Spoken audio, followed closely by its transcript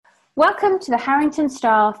Welcome to the Harrington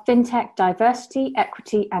Star FinTech Diversity,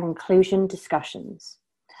 Equity and Inclusion discussions.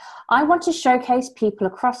 I want to showcase people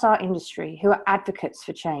across our industry who are advocates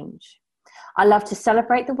for change. I love to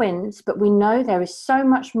celebrate the wins, but we know there is so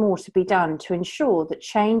much more to be done to ensure that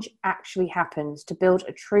change actually happens to build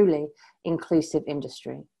a truly inclusive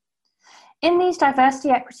industry. In these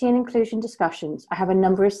diversity, equity and inclusion discussions, I have a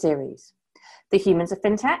number of series. The Humans of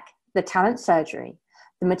FinTech, the Talent Surgery,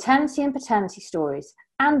 the Maternity and Paternity Stories,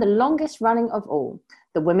 and the longest running of all,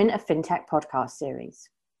 the Women of Fintech Podcast series.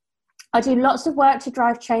 I do lots of work to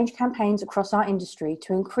drive change campaigns across our industry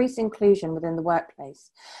to increase inclusion within the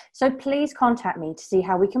workplace. So please contact me to see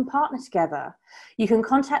how we can partner together. You can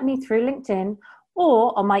contact me through LinkedIn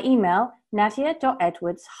or on my email,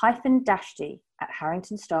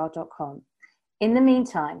 nadia.edwards-d@harringtonstar.com. In the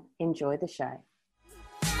meantime, enjoy the show.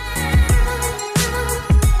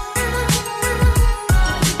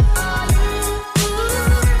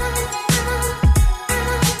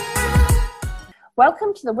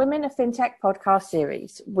 Welcome to the Women of Fintech podcast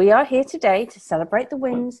series. We are here today to celebrate the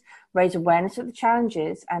wins, raise awareness of the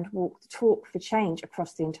challenges, and walk the talk for change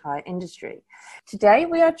across the entire industry. Today,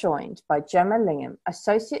 we are joined by Gemma Lingham,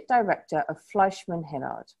 Associate Director of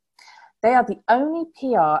FleishmanHillard. They are the only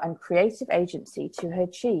PR and creative agency to have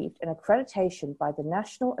achieved an accreditation by the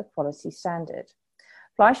National Equality Standard.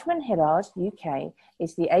 FleishmanHillard UK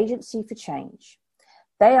is the agency for change.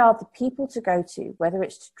 They are the people to go to, whether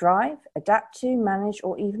it's to drive, adapt to, manage,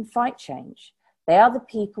 or even fight change. They are the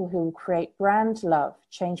people who will create brand love,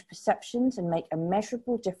 change perceptions, and make a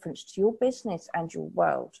measurable difference to your business and your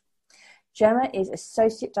world. Gemma is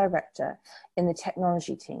Associate Director in the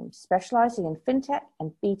technology team, specializing in fintech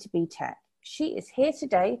and B2B tech. She is here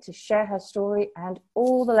today to share her story and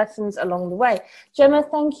all the lessons along the way. Gemma,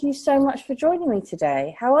 thank you so much for joining me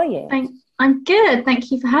today. How are you? I'm good.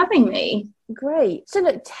 Thank you for having me. Great. So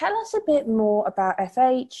look, tell us a bit more about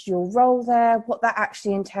FH, your role there, what that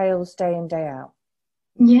actually entails day in, day out.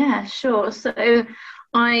 Yeah, sure. So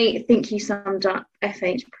I think you summed up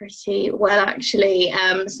FH pretty well, actually.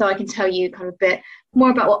 So I can tell you kind of a bit more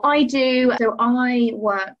about what I do. So I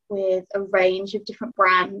work with a range of different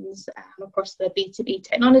brands across the B2B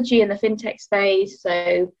technology and the fintech space.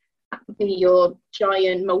 So that would be your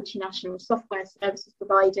giant multinational software services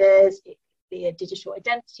providers. It could be a digital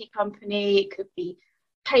identity company. It could be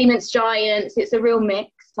payments giants. It's a real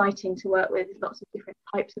mix. Exciting to work with lots of different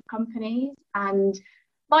types of companies. And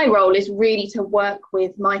my role is really to work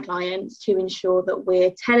with my clients to ensure that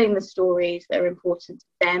we're telling the stories that are important to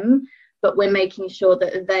them, but we're making sure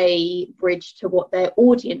that they bridge to what their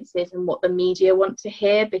audience is and what the media want to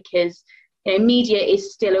hear, because media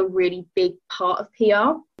is still a really big part of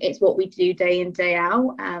PR. It's what we do day in, day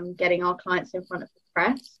out, getting our clients in front of the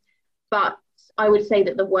press. But I would say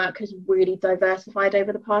that the work has really diversified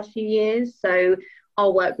over the past few years. So our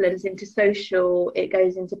work blends into social, it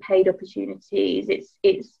goes into paid opportunities.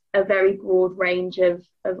 It's a very broad range of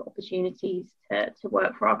opportunities to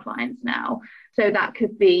work for our clients now. So that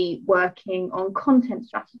could be working on content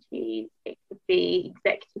strategies, it could be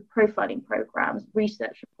executive profiling programs,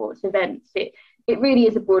 research reports, events. It really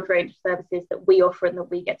is a broad range of services that we offer and that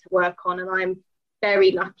we get to work on. And I'm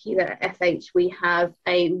very lucky that at FH we have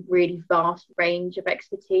a really vast range of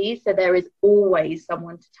expertise. So there is always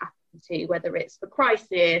someone to tap into, whether it's for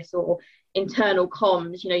crisis or internal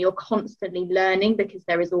comms. You're constantly learning because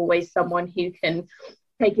there is always someone who can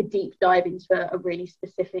take a deep dive into a really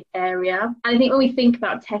specific area. And I think when we think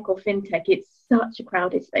about tech or fintech, it's such a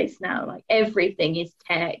crowded space now. Like everything is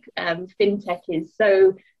tech. Fintech is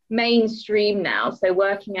so mainstream now. So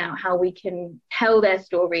working out how we can tell their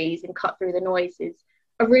stories and cut through the noise is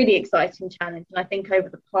a really exciting challenge. And I think over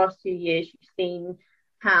the past few years, you've seen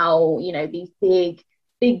how, these big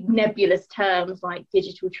nebulous terms like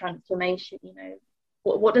digital transformation,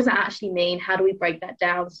 what does that actually mean? How do we break that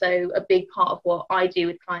down? So a big part of what I do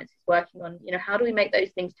with clients is working on, how do we make those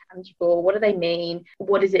things tangible? What do they mean?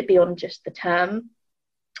 What is it beyond just the term?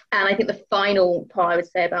 And I think the final part I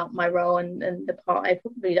would say about my role and the part I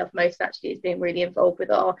probably love most actually is being really involved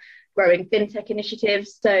with our growing fintech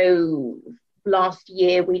initiatives. So last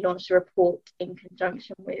year, we launched a report in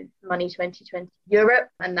conjunction with Money 2020 Europe,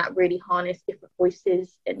 and that really harnessed different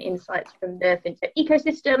voices and insights from the fintech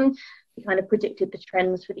ecosystem. We kind of predicted the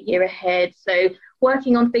trends for the year ahead. So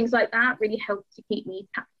working on things like that really helped to keep me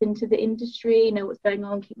tapped into the industry, know what's going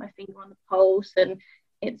on, keep my finger on the pulse. And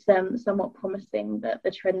it's somewhat promising that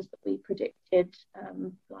the trends that we predicted,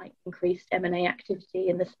 like increased M&A activity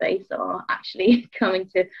in the space, are actually coming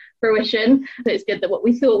to fruition. So it's good that what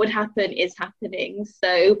we thought would happen is happening.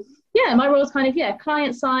 So yeah, my role is kind of,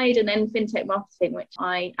 client side and then fintech marketing, which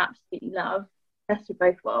I absolutely love. best of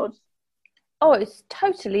both worlds. Oh, it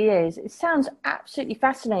totally is. It sounds absolutely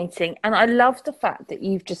fascinating. And I love the fact that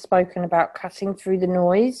you've just spoken about cutting through the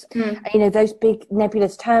noise. You know, those big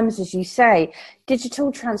nebulous terms, as you say.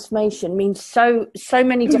 Digital transformation means so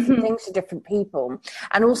many different things to different people.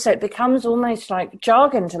 And also it becomes almost like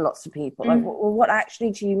jargon to lots of people. Like, well, what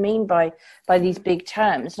actually do you mean by these big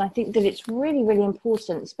terms? And I think that it's really, really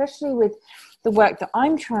important, especially with the work that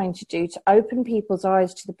I'm trying to do to open people's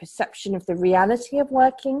eyes to the perception of the reality of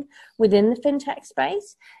working within the fintech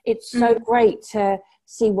space. It's so great to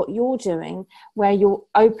see what you're doing, where you're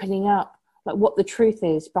opening up like what the truth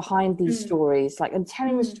is behind these stories, like, and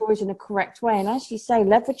telling the stories in a correct way. And as you say,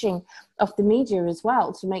 leveraging off the media as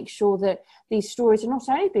well to make sure that these stories are not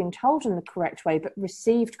only being told in the correct way, but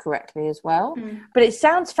received correctly as well. But it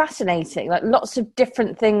sounds fascinating, like lots of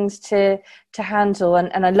different things to handle.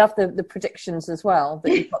 And I love the predictions as well,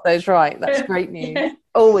 that you've got those right. That's great news. Yeah.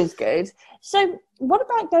 Always good. So what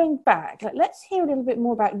about going back? Like, let's hear a little bit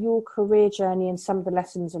more about your career journey and some of the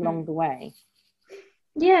lessons along the way.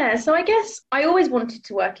 Yeah, so I guess I always wanted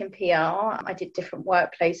to work in PR. I did different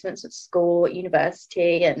work placements at school, at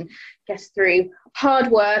university, and I guess through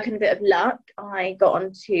hard work and a bit of luck, I got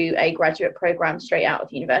onto a graduate program straight out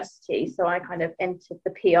of university. So I kind of entered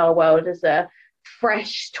the PR world as a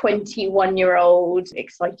fresh 21-year-old,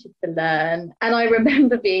 excited to learn. And I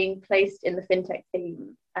remember being placed in the fintech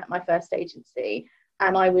team at my first agency,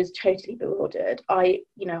 and I was totally bewildered.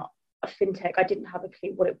 A fintech, I didn't have a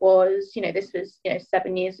clue what it was. This was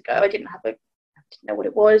 7 years ago. I didn't know what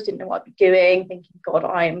it was, didn't know what I'd be doing, thinking, God,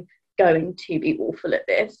 I'm going to be awful at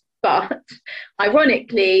this. But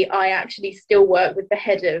ironically, I actually still work with the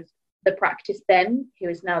head of the practice then, who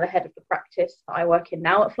is now the head of the practice that I work in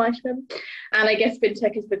now at Fleischman. And I guess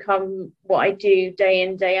fintech has become what I do day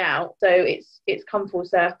in, day out. So it's come full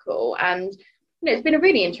circle. And it's been a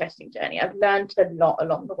really interesting journey. I've learned a lot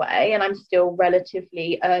along the way, and I'm still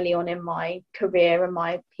relatively early on in my career and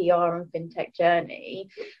my PR and fintech journey.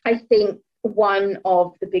 I think one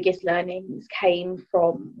of the biggest learnings came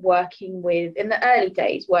from working with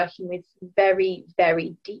very,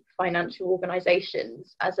 very deep financial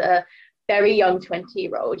organizations as a very young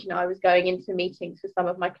 20-year-old. I was going into meetings with some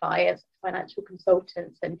of my clients, financial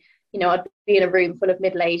consultants, and I'd be in a room full of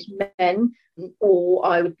middle-aged men, or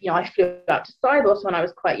I flew out to Cyprus when I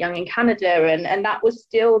was quite young in Canada, and that was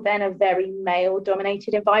still then a very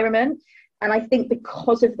male-dominated environment. And I think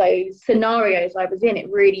because of those scenarios I was in, it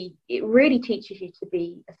really teaches you to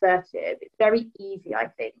be assertive. It's very easy, I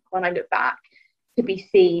think, when I look back, to be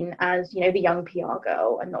seen as, the young PR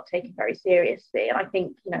girl and not taken very seriously. And I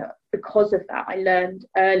think, because of that, I learned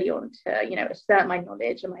early on to, assert my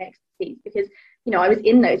knowledge and my expertise, because, I was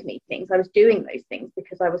in those meetings, I was doing those things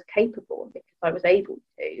because I was capable and because I was able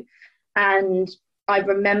to. And I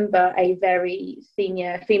remember a very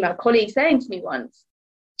senior female colleague saying to me once,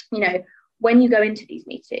 when you go into these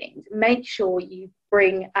meetings, make sure you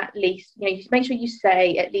bring at least, make sure you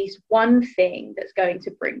say at least one thing that's going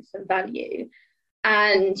to bring some value.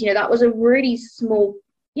 And, that was a really small,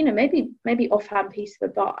 maybe offhand piece of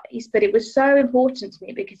advice, but it was so important to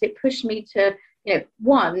me because it pushed me to,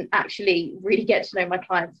 one, actually really get to know my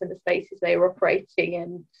clients and the spaces they were operating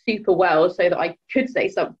in super well, so that I could say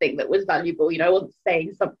something that was valuable. I wasn't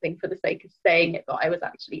saying something for the sake of saying it, but I was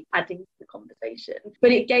actually adding to the conversation.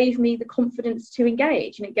 But it gave me the confidence to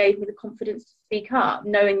engage, and it gave me the confidence to speak up,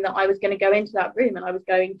 knowing that I was going to go into that room and I was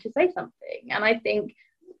going to say something. And I think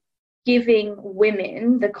giving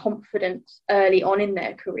women the confidence early on in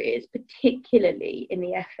their careers, particularly in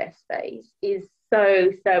the FS space, is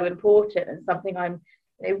so important, and something I'm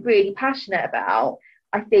really passionate about.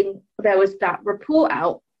 I think there was that report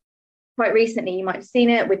out quite recently, you might have seen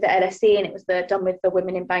it, with the LSE, and it was done with the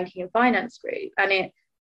Women in Banking and Finance group, and it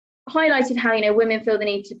highlighted how women feel the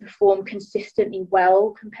need to perform consistently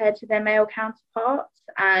well compared to their male counterparts.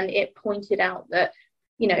 And it pointed out that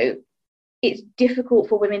it's difficult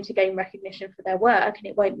for women to gain recognition for their work, and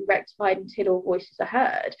it won't be rectified until all voices are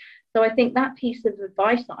heard. So I think that piece of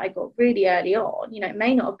advice that I got really early on, it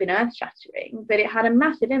may not have been earth-shattering, but it had a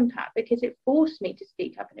massive impact because it forced me to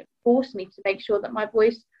speak up, and it forced me to make sure that my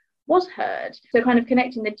voice was heard. So kind of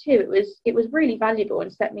connecting the two, it was really valuable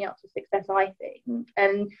and set me up for success, I think.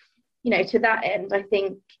 And, to that end, I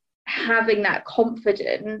think having that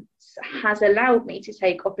confidence has allowed me to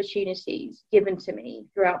take opportunities given to me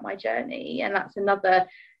throughout my journey. And that's another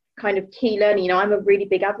kind of key learning. I'm a really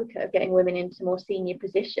big advocate of getting women into more senior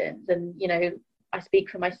positions. And, I speak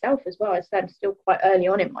for myself as well. I said I'm still quite early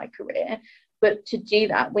on in my career. But to do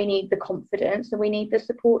that, we need the confidence and we need the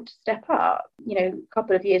support to step up. You know, a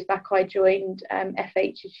couple of years back, I joined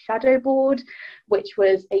FH's Shadow Board, which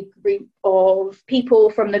was a group of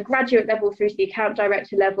people from the graduate level through to the account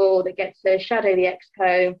director level that get to shadow the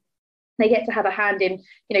exco. They get to have a hand in,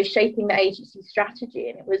 you know, shaping the agency strategy.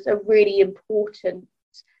 And it was a really important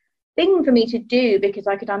thing for me to do because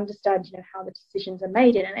I could understand, you know, how the decisions are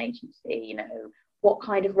made in an agency, you know, what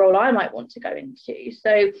kind of role I might want to go into.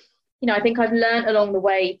 So, you know, I think I've learned along the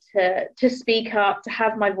way to speak up, to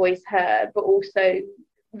have my voice heard, but also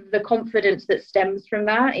the confidence that stems from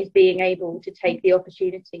that is being able to take the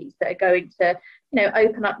opportunities that are going to, you know,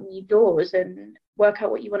 open up new doors and work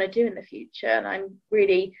out what you want to do in the future. And I'm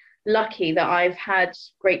really lucky that I've had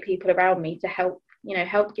great people around me to help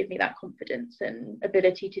give me that confidence and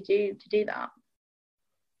ability to do that.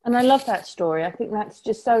 And I love that story. I think that's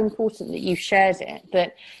just so important that you shared it,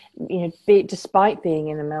 that, you know, despite being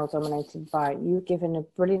in a male-dominated environment, you were given a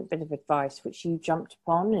brilliant bit of advice, which you jumped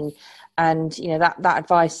upon. And you know, that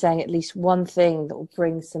advice saying at least one thing that will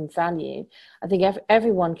bring some value. I think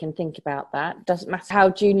everyone can think about that. Doesn't matter how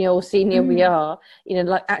junior or senior we are, you know,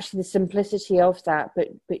 like actually the simplicity of that, but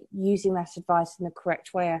using that advice in the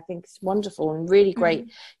correct way, I think is wonderful and really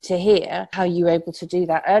great to hear how you were able to do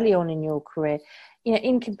that early on in your career. You know,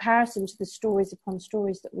 in comparison to the stories upon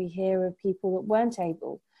stories that we hear of people that weren't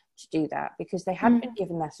able to do that because they hadn't been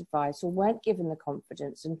given that advice or weren't given the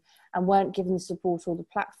confidence and weren't given the support or the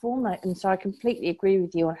platform. And so I completely agree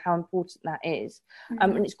with you on how important that is.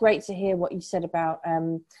 And it's great to hear what you said about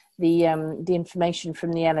the information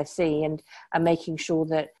from the LSE and making sure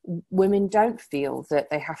that women don't feel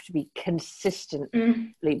that they have to be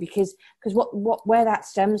consistently because where that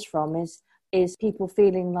stems from is people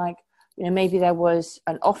feeling like, you know, maybe there was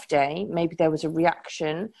an off day, maybe there was a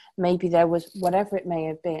reaction, maybe there was whatever it may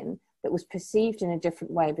have been that was perceived in a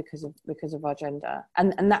different way because of our gender,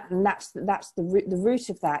 and that's the root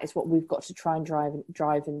of that is what we've got to try and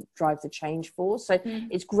drive the change for. So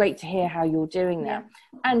it's great to hear how you're doing that,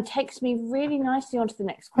 and takes me really nicely onto the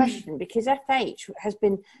next question because FH has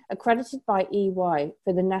been accredited by EY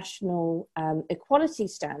for the National Equality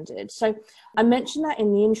Standard. So I mentioned that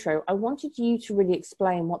in the intro. I wanted you to really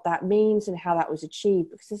explain what that means and how that was achieved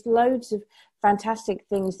because there's loads of fantastic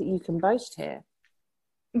things that you can boast here.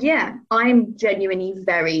 Yeah, I'm genuinely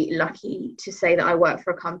very lucky to say that I work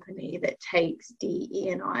for a company that takes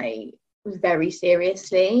DE&I very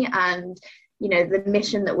seriously. And, you know, the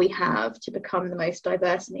mission that we have to become the most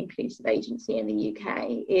diverse and inclusive agency in the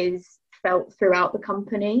UK is felt throughout the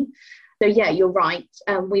company. So, yeah, you're right.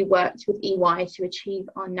 We worked with EY to achieve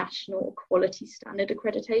our National Equality Standard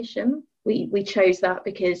accreditation. We chose that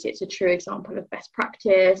because it's a true example of best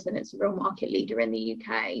practice and it's a real market leader in the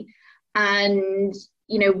UK. And,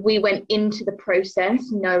 you know, we went into the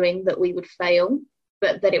process knowing that we would fail,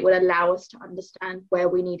 but that it would allow us to understand where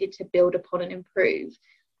we needed to build upon and improve.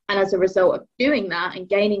 And as a result of doing that and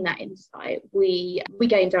gaining that insight, we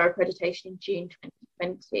gained our accreditation in June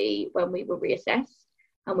 2020 when we were reassessed,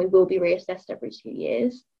 and we will be reassessed every 2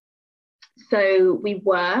 years. So we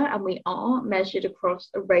were and we are measured across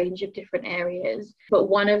a range of different areas. But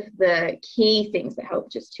one of the key things that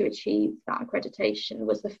helped us to achieve that accreditation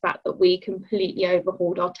was the fact that we completely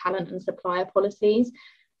overhauled our talent and supplier policies.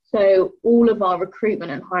 So all of our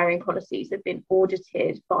recruitment and hiring policies have been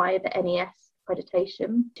audited by the NES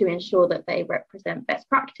accreditation to ensure that they represent best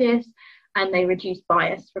practice and they reduce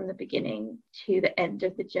bias from the beginning to the end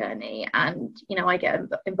of the journey. And, you know, I get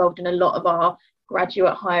involved in a lot of our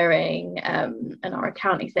graduate hiring and our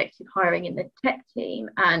account executive hiring in the tech team.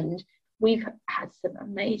 And we've had some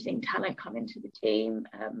amazing talent come into the team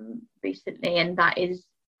recently. And that is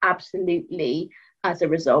absolutely as a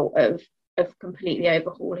result of completely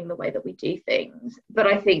overhauling the way that we do things. But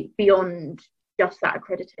I think beyond just that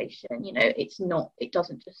accreditation, you know, it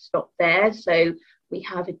doesn't just stop there. So we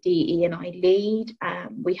have a DE&I lead.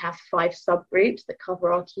 We have 5 subgroups that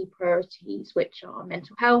cover our key priorities, which are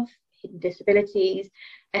mental health, hidden disabilities,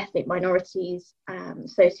 ethnic minorities,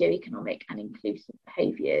 socioeconomic and inclusive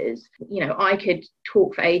behaviours. You know, I could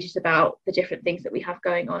talk for ages about the different things that we have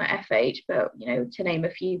going on at FH, but, you know, to name a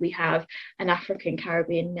few, we have an African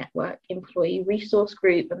Caribbean Network employee resource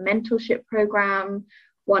group, a mentorship programme.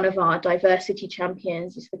 One of our diversity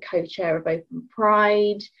champions is the co-chair of Open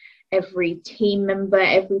Pride. Every team member,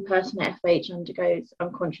 every person at FH undergoes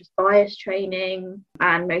unconscious bias training.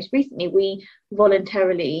 And most recently, we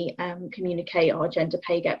voluntarily communicate our gender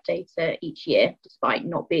pay gap data each year, despite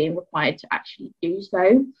not being required to actually do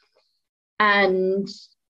so. And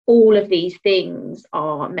all of these things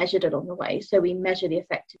are measured along the way. So we measure the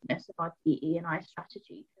effectiveness of our DE&I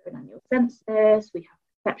strategy through an annual census. We have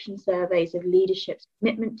perception surveys of leadership's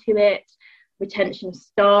commitment to it, retention of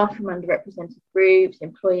staff from underrepresented groups,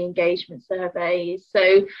 employee engagement surveys.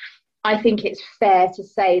 So I think it's fair to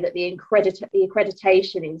say that the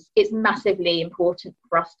accreditation is massively important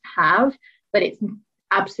for us to have, but it's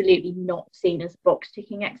absolutely not seen as a box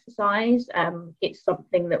ticking exercise. It's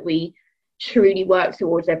something that we truly work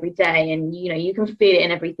towards every day, and you can feel it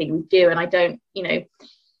in everything we do. And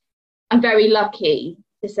I'm very lucky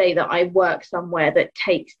to say that I work somewhere that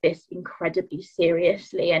takes this incredibly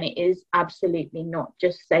seriously, and it is absolutely not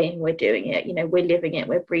just saying we're doing it. We're living it,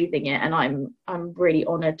 we're breathing it, and I'm really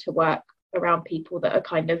honoured to work around people that are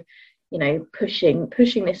kind of pushing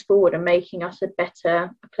this forward and making us a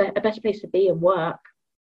better place to be and work.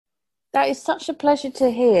 That is such a pleasure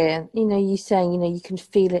to hear. You saying you can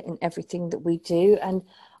feel it in everything that we do, and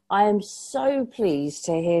I am so pleased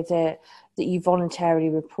to hear that you voluntarily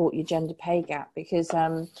report your gender pay gap, because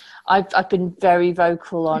I've been very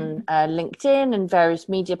vocal on LinkedIn and various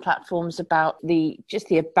media platforms about the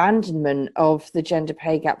abandonment of the gender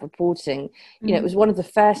pay gap reporting. It was one of the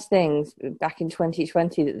first things back in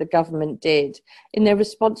 2020 that the government did in their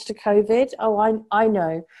response to COVID. Oh, I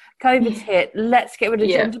know. COVID's hit. Let's get rid of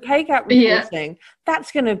gender pay gap reporting.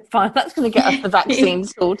 That's going to get us the vaccine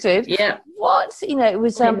sorted. Yeah. What? It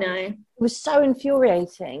was so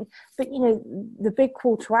infuriating. But the big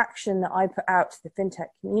call to action that I put out to the fintech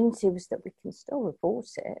community was that we can still report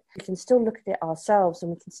it. We can still look at it ourselves,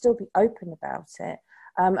 and we can still be open about it.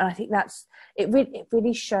 And I think it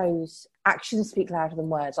really shows actions speak louder than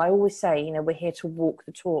words. I always say, we're here to walk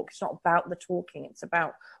the talk. It's not about the talking, it's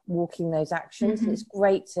about walking those actions. And it's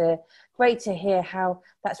great to hear how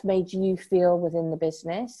that's made you feel within the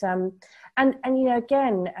business. And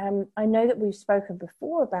again, I know that we've spoken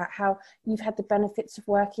before about how you've had the benefits of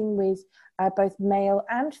working with both male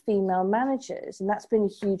and female managers, and that's been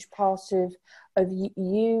a huge part of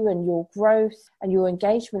you and your growth and your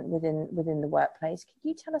engagement within the workplace. Can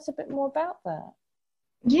you tell us a bit more about that?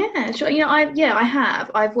 Yeah, sure. I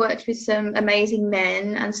have. I've worked with some amazing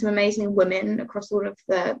men and some amazing women across all of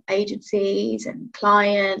the agencies and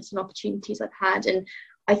clients and opportunities I've had, and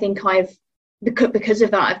I think because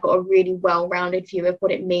of that, I've got a really well-rounded view of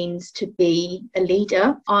what it means to be a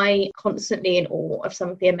leader. I constantly in awe of some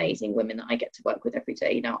of the amazing women that I get to work with every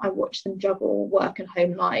day. I watch them juggle work and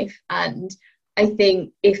home life, and I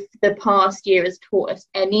think if the past year has taught us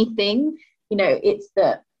anything, it's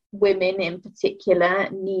that women in particular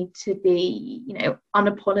need to be,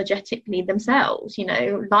 unapologetically themselves.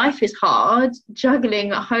 Life is hard.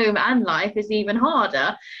 Juggling home and life is even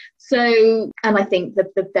harder. So, and I think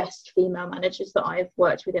the best female managers that I've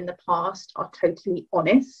worked with in the past are totally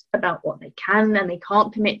honest about what they can and they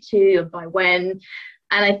can't commit to and by when.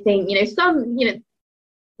 And I think,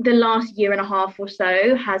 the last year and a half or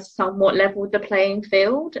so has somewhat leveled the playing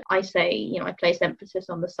field. I say, I place emphasis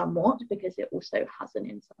on the somewhat because it also hasn't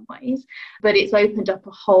in some ways, but it's opened up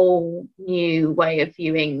a whole new way of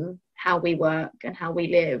viewing how we work and how we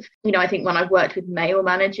live. I think when I've worked with male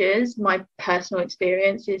managers, my personal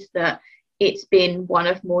experience is that it's been one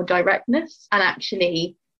of more directness. And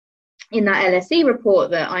actually, in that LSE report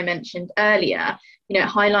that I mentioned earlier, it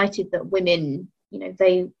highlighted that women,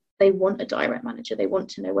 they want a direct manager. They want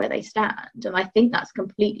to know where they stand. And I think that's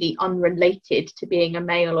completely unrelated to being a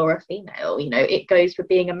male or a female. It goes for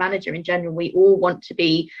being a manager in general. We all want to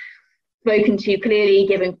be spoken to clearly,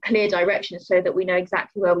 given clear direction so that we know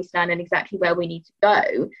exactly where we stand and exactly where we need to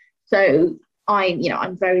go. So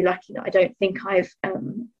I'm very lucky that I don't think I've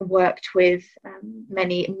worked with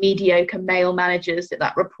many mediocre male managers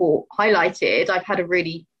that report highlighted. I've had a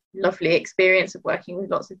really lovely experience of working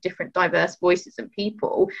with lots of different diverse voices and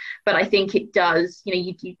people, but I think it does,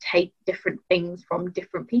 you do take different things from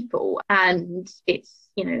different people, and it's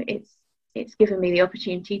given me the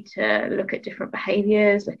opportunity to look at different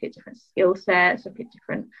behaviors, look at different skill sets, look at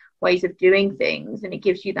different ways of doing things, and it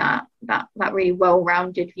gives you that really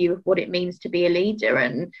well-rounded view of what it means to be a leader.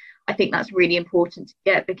 And I think that's really important to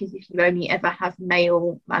get, because if you only ever have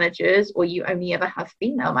male managers or you only ever have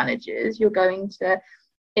female managers, you're going to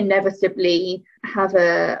inevitably have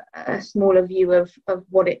a smaller view of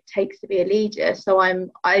what it takes to be a leader. So I'd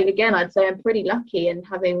say I'm pretty lucky in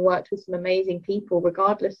having worked with some amazing people,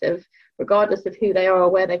 regardless of who they are or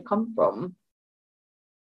where they've come from.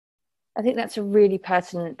 I think that's a really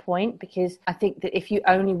pertinent point, because I think that if you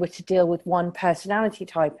only were to deal with one personality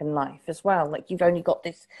type in life as well, like you've only got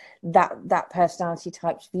that personality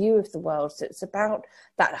type's view of the world. So it's about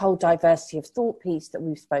that whole diversity of thought piece that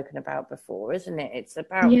we've spoken about before, isn't it? It's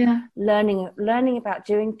about learning about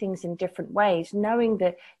doing things in different ways, knowing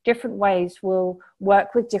that different ways will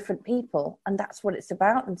work with different people, and that's what it's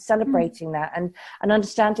about, and celebrating that and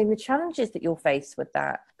understanding the challenges that you'll face with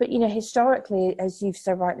that. But historically, as you've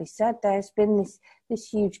so rightly said, there's been this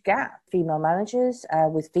huge gap, female managers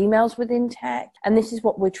with females within tech, and this is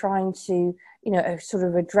what we're trying to sort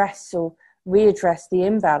of address or readdress the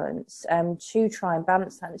imbalance to try and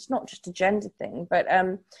balance that. It's not just a gender thing, but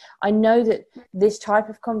I know that this type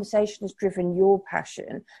of conversation has driven your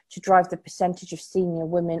passion to drive the percentage of senior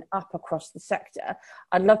women up across the sector.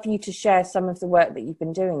 I'd love for you to share some of the work that you've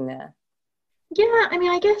been doing there. Yeah, I mean,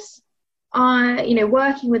 I guess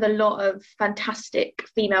working with a lot of fantastic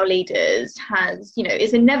female leaders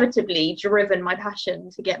is inevitably driven my passion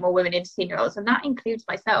to get more women into senior roles, and that includes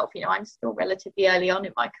myself. I'm still relatively early on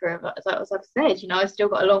in my career, but as I've said, I've still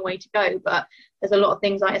got a long way to go, but there's a lot of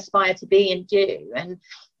things I aspire to be and do. And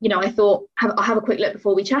I thought I'll have a quick look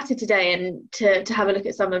before we chatted today, and to have a look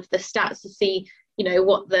at some of the stats to see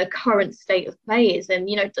what the current state of play is. And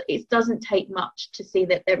it doesn't take much to see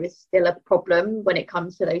that there is still a problem when it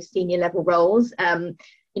comes to those senior level roles. I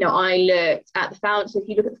looked at the founders. So if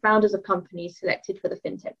you look at the founders of companies selected for the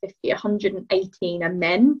FinTech 50, 118 are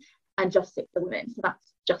men and just 6 are women, so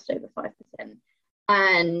that's just over 5%.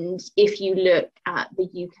 And if you look at the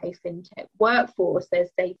UK FinTech workforce,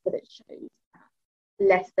 there's data that shows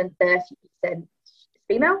less than 30%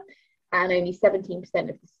 female, and only 17% of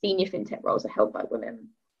the senior fintech roles are held by women.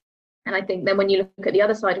 And I think then when you look at the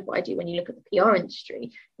other side of what I do, when you look at the PR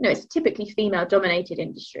industry, it's a typically female dominated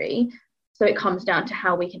industry. So it comes down to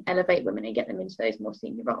how we can elevate women and get them into those more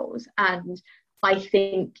senior roles. And I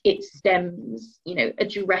think it stems,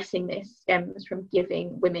 addressing this stems from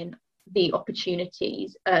giving women the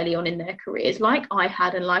opportunities early on in their careers, like I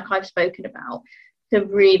had and like I've spoken about, to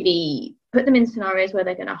really put them in scenarios where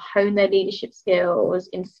they're going to hone their leadership skills,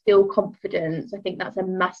 instill confidence. I think that's a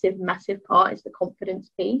massive, massive part, is the confidence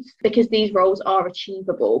piece, because these roles are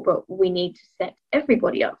achievable, but we need to set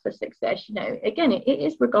everybody up for success. Again, it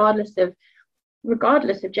is regardless of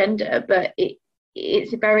gender, but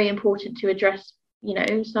it's very important to address,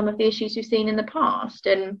 some of the issues we've seen in the past.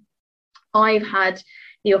 And I've had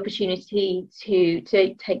the opportunity to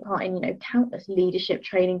take part in countless leadership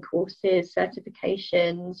training courses,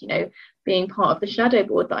 certifications, being part of the shadow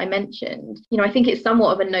board that I mentioned. I think it's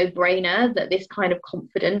somewhat of a no-brainer that this kind of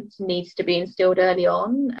confidence needs to be instilled early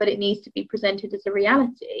on, but it needs to be presented as a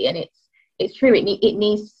reality. And it's true, it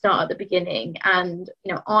needs to start at the beginning. And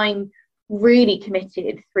I'm really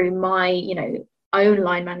committed through my own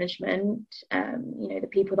line management, the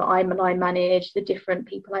people that I line manage, the different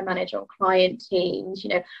people I manage on client teams.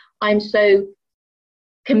 I'm so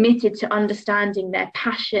committed to understanding their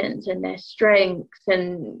passions and their strengths,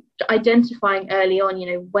 and identifying early on,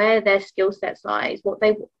 where their skill sets lies, what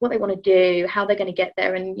they want to do, how they're going to get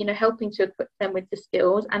there, and helping to equip them with the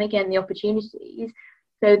skills and again the opportunities,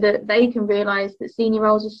 so that they can realize that senior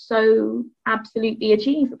roles are so absolutely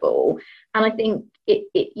achievable. And I think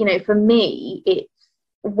it for me, it's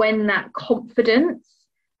when that confidence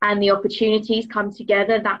and the opportunities come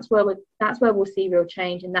together, that's where we'll see real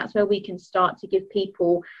change, and that's where we can start to give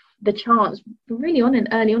people the chance really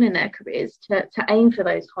early on in their careers to aim for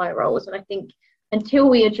those higher roles. And I think until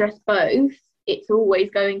we address both, it's always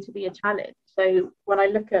going to be a challenge. So when I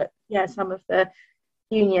look at some of the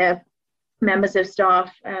junior members of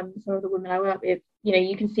staff, some of the women I work with,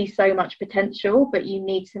 you can see so much potential, but you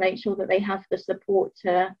need to make sure that they have the support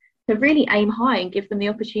to really aim high and give them the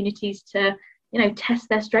opportunities to test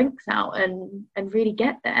their strengths out and really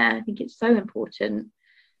get there. I think it's so important.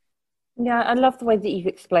 Yeah, I love the way that you've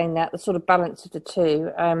explained that, the sort of balance of the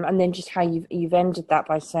two, and then just how you've ended that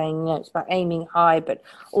by saying it's about aiming high, but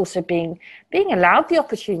also being allowed the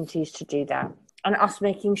opportunities to do that, and us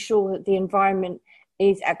making sure that the environment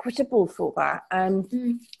is equitable for that. I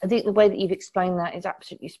think the way that you've explained that is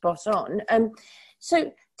absolutely spot on.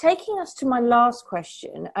 So taking us to my last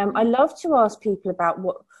question, I love to ask people about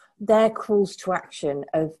what their calls to action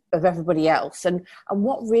of everybody else, and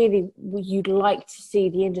what really you'd like to see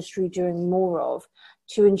the industry doing more of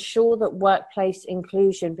to ensure that workplace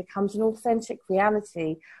inclusion becomes an authentic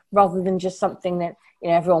reality, rather than just something that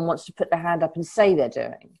everyone wants to put their hand up and say they're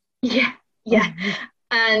doing.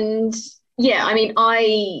 And I mean,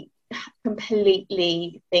 I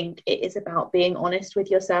completely think it is about being honest with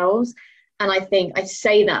yourselves. And I think I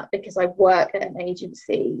say that because I work at an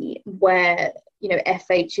agency where you know,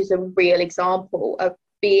 FH is a real example of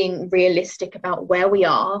being realistic about where we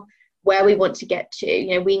are, where we want to get to.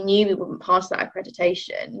 You know, we knew we wouldn't pass that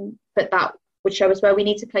accreditation, but that would show us where we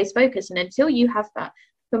need to place focus. And until you have that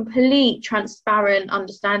complete transparent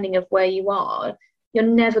understanding of where you are, you're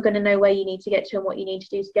never going to know where you need to get to and what you need to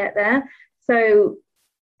do to get there. So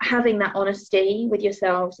having that honesty with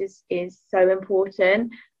yourselves is so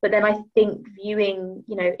important. But then I think viewing,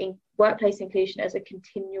 you know, in workplace inclusion as a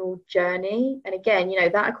continual journey. And again, you know,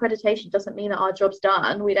 that accreditation doesn't mean that our job's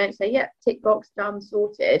done. We don't say, yeah, tick box, done,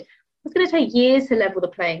 sorted. It's going to take years to level the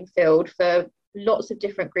playing field for lots of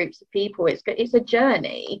different groups of people. It's a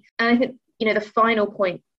journey. And I think, you know, the final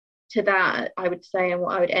point to that, I would say, and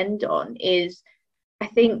what I would end on is, I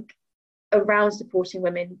think around supporting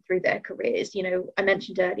women through their careers. You know, I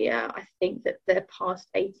mentioned earlier, I think that the past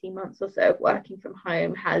 18 months or so of working from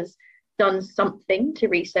home has done something to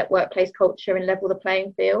reset workplace culture and level the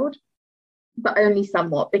playing field, but only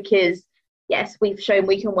somewhat, because yes, we've shown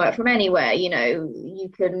we can work from anywhere. You know, you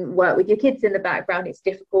can work with your kids in the background. It's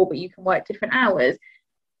difficult, but you can work different hours.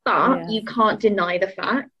 But you can't deny the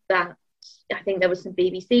fact that I think there was some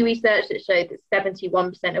BBC research that showed that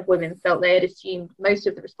 71% of women felt they had assumed most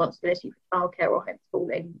of the responsibility for childcare or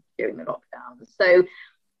homeschooling during the lockdown. So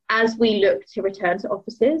as we look to return to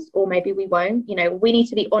offices, or maybe we won't, you know, we need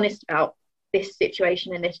to be honest about this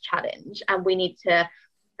situation and this challenge, and we need to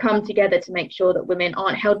come together to make sure that women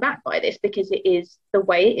aren't held back by this, because it is the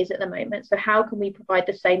way it is at the moment. So how can we provide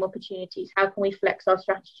the same opportunities? How can we flex our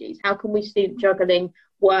strategies? How can we suit juggling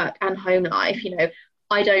work and home life? You know,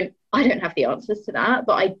 I don't have the answers to that,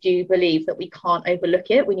 but I do believe that we can't overlook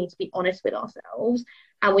it. We need to be honest with ourselves,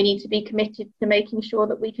 and we need to be committed to making sure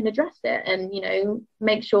that we can address it, and, you know,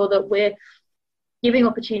 make sure that we're giving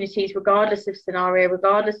opportunities regardless of scenario,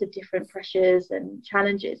 regardless of different pressures and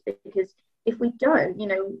challenges. Because if we don't, you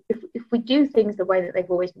know, if we do things the way that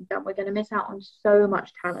they've always been done, we're going to miss out on so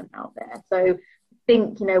much talent out there. So I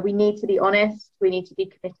think, you know, we need to be honest, we need to be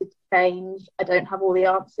committed to change. I don't have all the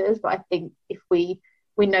answers, but I think if we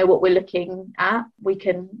know what we're looking at, we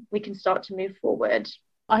can start to move forward.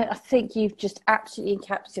 I think you've just absolutely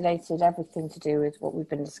encapsulated everything to do with what we've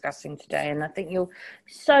been discussing today. And I think you're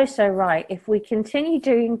so right. If we continue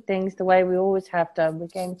doing things the way we always have done, we're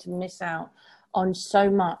going to miss out on so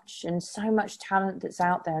much talent that's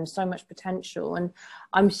out there and so much potential. And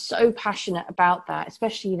I'm so passionate about that,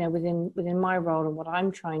 especially, you know, within my role and what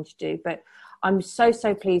I'm trying to do. But I'm so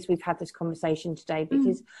pleased we've had this conversation today,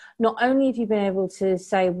 because not only have you been able to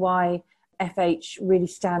say why FH really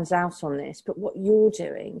stands out on this, but what you're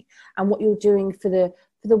doing and what you're doing for the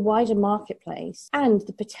wider marketplace and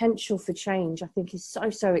the potential for change, I think is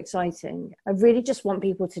so exciting. I really just want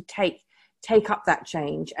people to take up that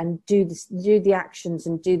change and do the actions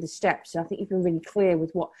and do the steps. And I think you've been really clear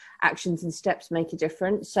with what actions and steps make a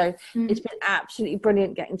difference. So it's been absolutely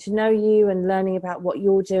brilliant getting to know you and learning about what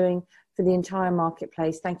you're doing for the entire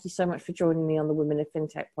marketplace. Thank you so much for joining me on the Women of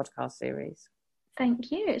Fintech podcast series.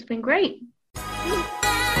 Thank you. It's been great.